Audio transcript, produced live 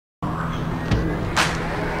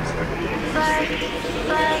like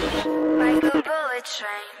a bullet train.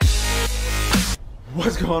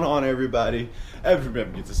 What's going on, everybody? Evan from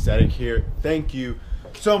EvanGetsAesthetic here. Thank you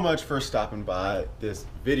so much for stopping by this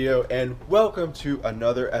video, and welcome to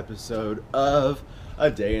another episode of A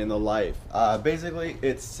Day in the Life. Basically,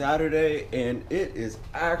 it's Saturday, and it is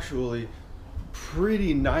actually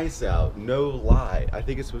pretty nice out, no lie. I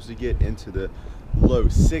think it's supposed to get into the low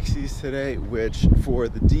 60s today, which for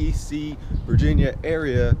the DC, Virginia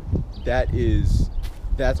area,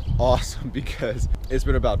 that's awesome because it's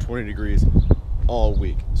been about 20 degrees all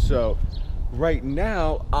week. So right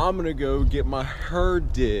now I'm gonna go get my hair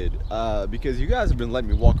did because you guys have been letting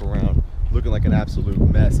me walk around looking like an absolute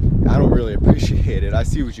mess. I don't really appreciate it. I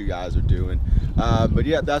see what you guys are doing, but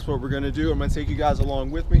yeah, that's what we're gonna do. I'm gonna take you guys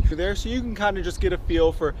along with me there so you can kind of just get a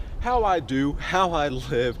feel for how I do, how I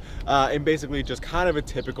live, and basically just kind of a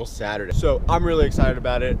typical Saturday. So I'm really excited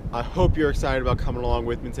about it. I hope you're excited about coming along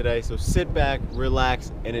with me today. So sit back,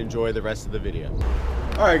 relax, and enjoy the rest of the video.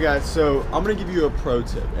 Alright guys, so I'm gonna give you a pro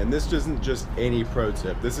tip, and this isn't just any pro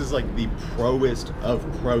tip. This is like the proest of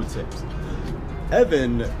pro tips.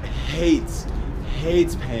 Evan hates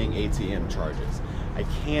paying ATM charges. I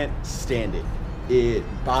can't stand it. It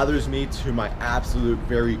bothers me to my absolute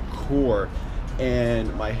very core,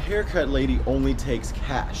 and my haircut lady only takes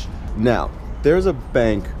cash. Now, there's a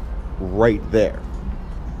bank right there,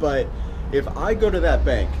 but if I go to that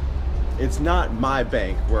bank, it's not my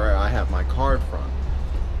bank where I have my card from.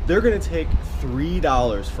 They're gonna take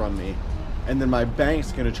 $3 from me, and then my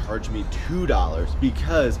bank's gonna charge me $2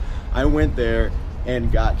 because I went there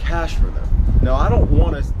and got cash from them. Now, I don't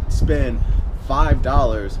wanna spend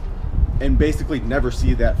 $5 and basically never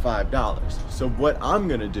see that $5. So what I'm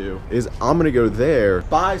gonna do is I'm gonna go there,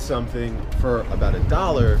 buy something for about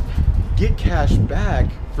 $1, get cash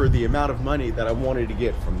back for the amount of money that I wanted to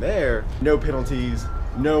get from there. No penalties,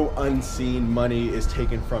 no unseen money is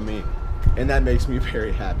taken from me, and that makes me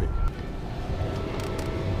very happy.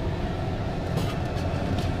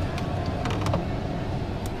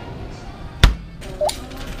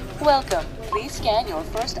 Welcome. Please scan your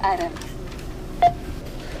first item.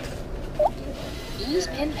 Use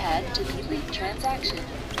PIN pad to complete transaction.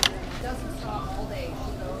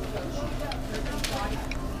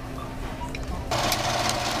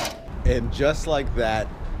 And just like that,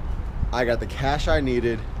 I got the cash I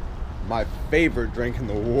needed, my favorite drink in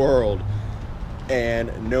the world,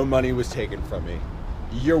 and no money was taken from me.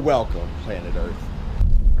 You're welcome, planet Earth.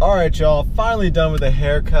 All right, y'all, finally done with the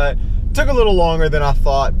haircut. Took a little longer than I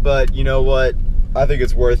thought, but you know what? I think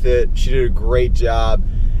it's worth it. She did a great job.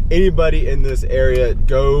 Anybody in this area,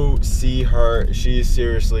 go see her. She's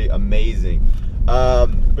seriously amazing.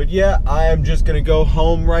 But yeah, I am just gonna go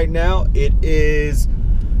home right now. It is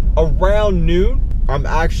around noon. I'm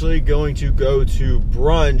actually going to go to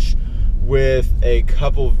brunch with a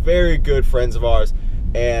couple very good friends of ours,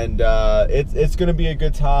 and it's gonna be a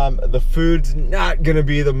good time. The food's not gonna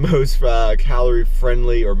be the most calorie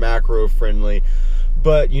friendly or macro friendly,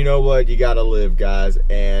 but you know what, you gotta live, guys,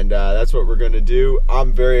 and that's what we're gonna do.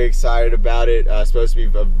 I'm very excited about it. It's supposed to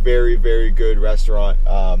be a very, very good restaurant,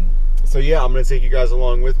 so yeah, I'm gonna take you guys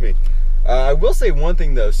along with me. I will say one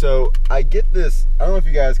thing though, so I get this, I don't know if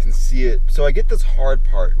you guys can see it, so I get this hard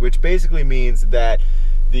part, which basically means that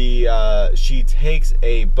she takes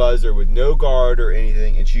a buzzer with no guard or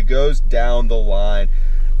anything, and she goes down the line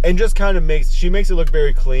and just kind of makes it look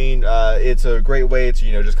very clean. It's a great way to,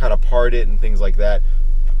 you know, just kind of part it and things like that.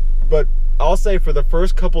 But I'll say for the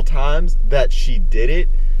first couple times that she did it,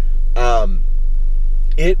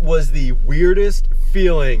 it was the weirdest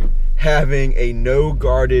feeling having a no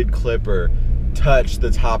guarded clipper touch the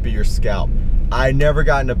top of your scalp. I never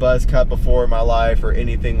gotten a buzz cut before in my life or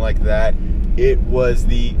anything like that. It was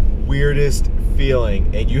the weirdest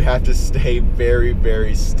feeling, and you have to stay very,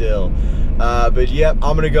 very still. But yep,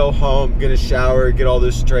 I'm gonna go home, gonna shower, get all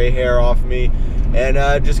this stray hair off me,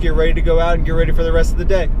 and just get ready to go out and get ready for the rest of the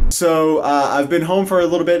day. So I've been home for a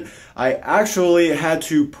little bit. I actually had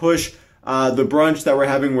to push the brunch that we're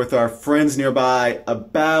having with our friends nearby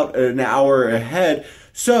about an hour ahead.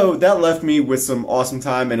 So that left me with some awesome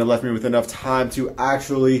time, and it left me with enough time to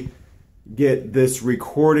actually get this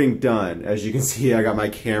recording done. As you can see, I got my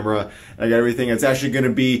camera, I got everything. It's actually going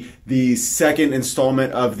to be the second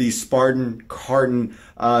installment of the Spartan Carton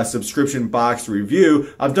subscription box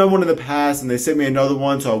review. I've done one in the past, and they sent me another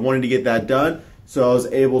one, so I wanted to get that done. So I was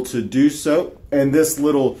able to do so. And this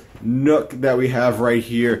little nook that we have right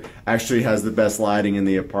here actually has the best lighting in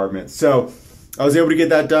the apartment. So I was able to get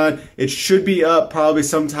that done. It should be up probably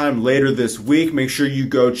sometime later this week. Make sure you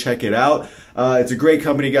go check it out. It's a great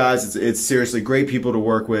company, guys. It's seriously great people to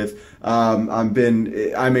work with.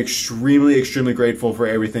 I'm extremely grateful for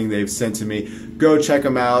everything they've sent to me. Go check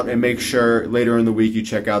them out, and make sure later in the week you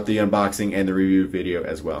check out the unboxing and the review video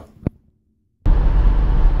as well.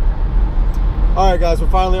 Alright guys, we're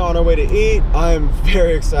finally on our way to eat. I'm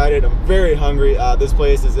very excited. I'm very hungry. This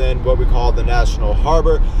place is in what we call the National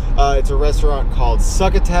Harbor. It's a restaurant called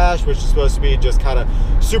Succotash, which is supposed to be just kind of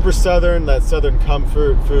super southern, that southern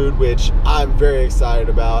comfort food, which I'm very excited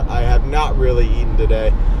about. I have not really eaten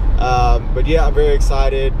today. But yeah, I'm very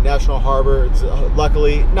excited. National Harbor, it's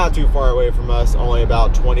luckily not too far away from us, only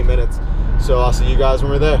about 20 minutes. So I'll see you guys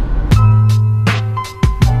when we're there.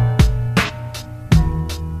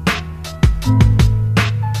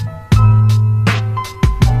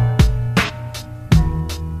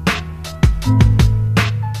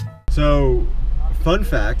 So, fun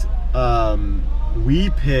fact, we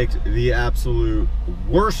picked the absolute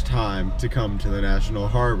worst time to come to the National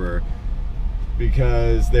Harbor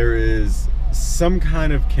because there is some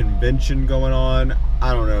kind of convention going on.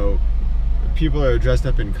 I don't know. People are dressed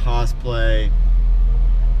up in cosplay.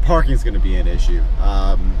 Parking's going to be an issue.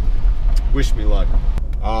 Wish me luck.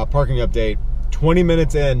 Parking update. 20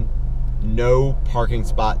 minutes in, no parking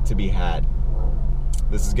spot to be had.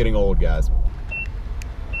 This is getting old, guys.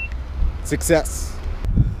 Success.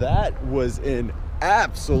 That was an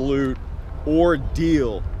absolute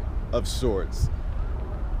ordeal of sorts.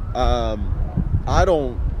 I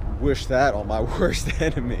don't wish that on my worst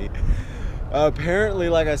enemy. Apparently,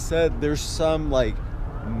 like I said, there's some like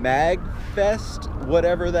mag fest,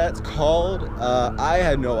 whatever that's called. I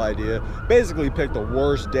had no idea. Basically picked the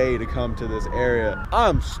worst day to come to this area.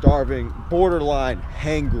 I'm starving, borderline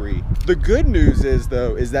hangry. The good news is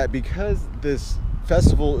though, is that because this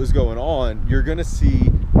festival is going on, you're gonna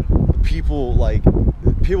see people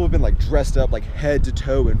have been like dressed up like head to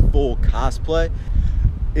toe in full cosplay.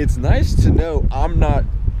 It's nice to know I'm not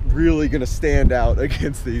really gonna stand out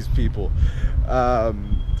against these people.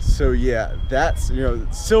 So yeah, that's, you know,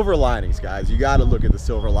 silver linings, guys. You got to look at the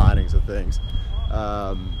silver linings of things.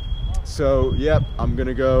 So yep, I'm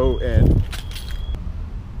gonna go and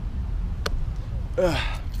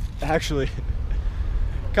actually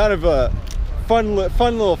kind of a fun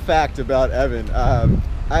little fact about Evan.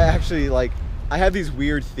 I have these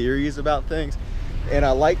weird theories about things, and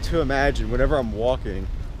I like to imagine whenever I'm walking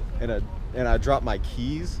and I drop my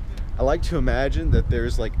keys, I like to imagine that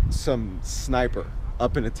there's like some sniper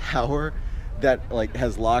up in a tower that like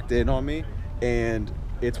has locked in on me, and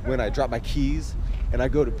it's when I drop my keys and I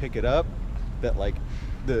go to pick it up that like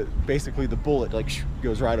basically the bullet like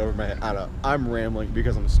goes right over my head. I don't know. I'm rambling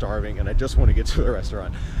because I'm starving and I just want to get to the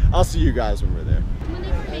restaurant. I'll see you guys when we're there.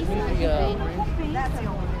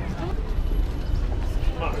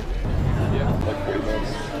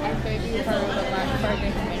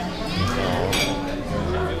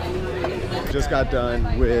 Just got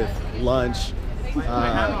done with lunch.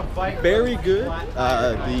 Very good.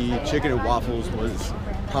 The chicken and waffles was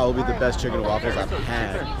probably the best chicken and waffles I've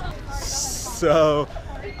had. So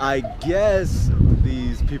I guess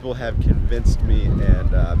these people have convinced me,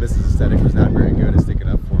 and Mrs. Aesthetic was not very good at sticking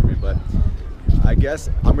up for me, but I guess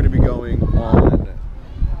I'm going to be going on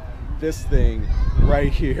this thing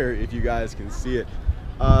right here, if you guys can see it.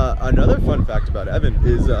 Another fun fact about Evan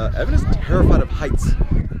is Evan is terrified of heights.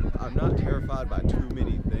 I'm not terrified by too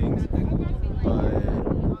many things,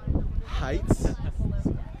 but heights,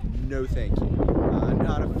 no thank you.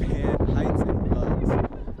 Not a fan. Heights and bugs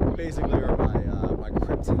basically are my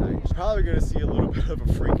kryptonite. Probably gonna see a little bit of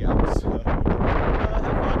a freak out, so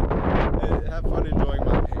have fun enjoying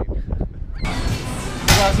my pain. You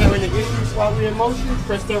guys have any issues while we're in motion?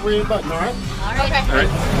 Press that red button, alright? Alright. Alright,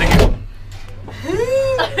 thank you.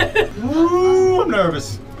 Ooh, I'm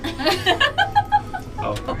nervous.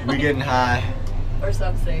 Oh, we getting high. Or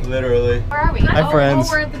something. Literally. Where are we? Hi, friends.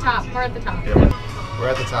 Oh, we're at the top. We're at the top. Yeah, we're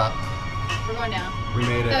at the top. We're going down. We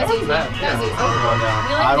made it. That was easy. bad. That was easy. We're going down.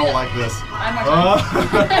 We like I don't it. like this. I'm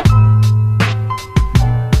more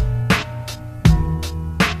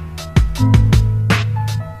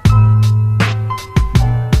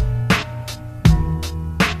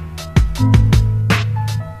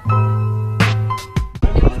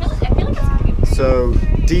So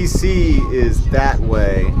DC is that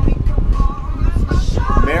way,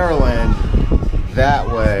 Maryland that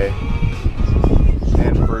way,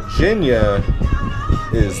 and Virginia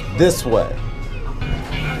is this way.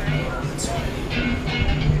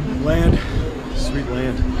 Land, sweet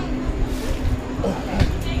land.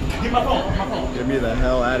 Get me the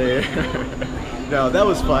hell out of here. No, that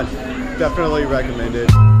was fun. Definitely recommended.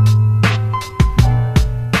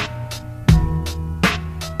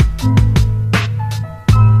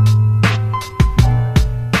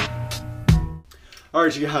 All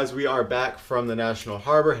right, you guys, we are back from the National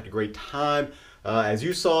Harbor. Had a great time. As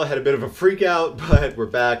you saw, had a bit of a freak out, but we're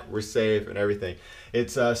back, we're safe and everything.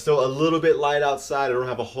 It's still a little bit light outside. I don't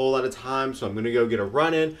have a whole lot of time, so I'm gonna go get a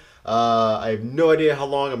run in. I have no idea how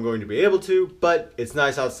long I'm going to be able to, but it's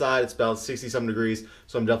nice outside. It's about 60-some degrees,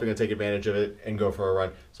 so I'm definitely gonna take advantage of it and go for a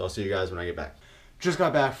run. So I'll see you guys when I get back. Just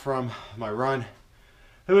got back from my run.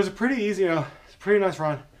 It was a pretty easy, pretty nice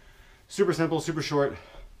run. Super simple, super short.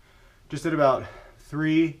 Just did about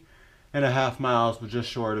 3.5 miles, was just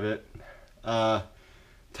short of it.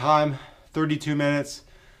 Time 32 minutes,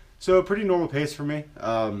 so a pretty normal pace for me.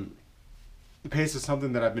 The pace is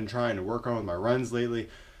something that I've been trying to work on with my runs lately.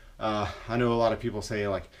 I know a lot of people say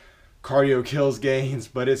like cardio kills gains,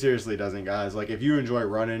 but it seriously doesn't, guys. Like, if you enjoy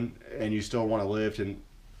running and you still want to lift and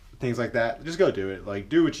things like that, just go do it. Like,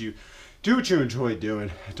 do what you enjoy doing.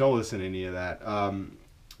 Don't listen to any of that.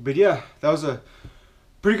 But yeah, that was a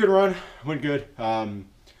pretty good run. Went good.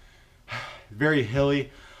 Very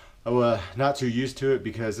hilly. Not too used to it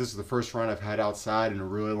because this is the first run I've had outside in a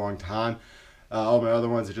really long time. All my other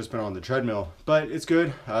ones have just been on the treadmill, but it's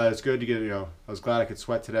good. It's good to get, I was glad I could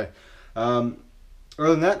sweat today. Other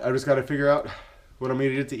than that, I just got to figure out what I'm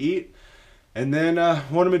going to get to eat and then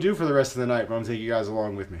what I'm going to do for the rest of the night. But I'm going to take you guys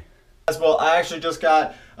along with me. Well, I actually just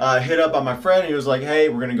got hit up by my friend. He was like, hey,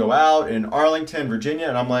 we're going to go out in Arlington, Virginia.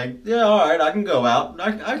 And I'm like, yeah, all right, I can go out.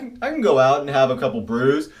 I can go out and have a couple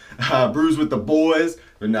brews. Brews with the boys.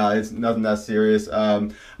 But no, it's nothing that serious.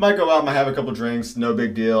 Might go out, might have a couple drinks, no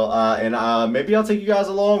big deal. And maybe I'll take you guys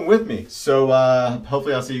along with me. So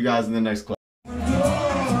hopefully I'll see you guys in the next clip.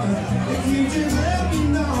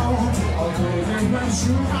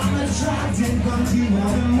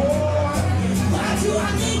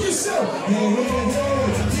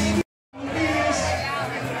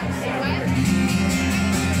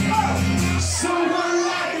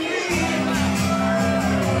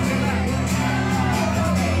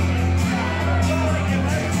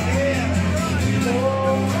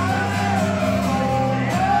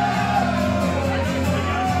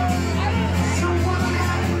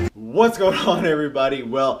 What's going on, everybody?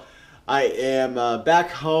 Well, I am back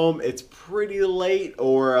home. It's pretty late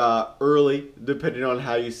or early, depending on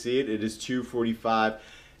how you see it. It is 2:45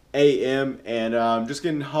 a.m. and I'm just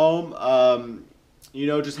getting home.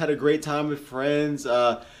 Just had a great time with friends.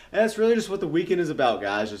 And that's really just what the weekend is about,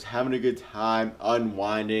 guys. Just having a good time,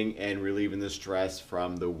 unwinding, and relieving the stress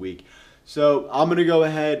from the week. So I'm going to go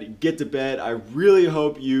ahead, get to bed. I really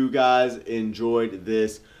hope you guys enjoyed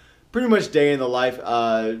this pretty much day in the life.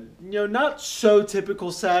 Not so typical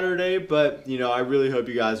Saturday, but I really hope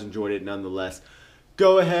you guys enjoyed it nonetheless.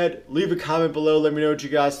 Go ahead, leave a comment below, let me know what you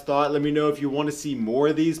guys thought. Let me know if you want to see more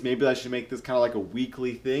of these. Maybe I should make this kind of like a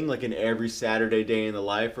weekly thing, like an every Saturday day in the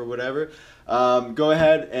life or whatever. Go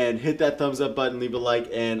ahead and hit that thumbs up button, leave a like,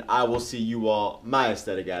 and I will see you all, my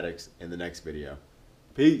aesthetic addicts, in the next video.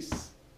 Peace.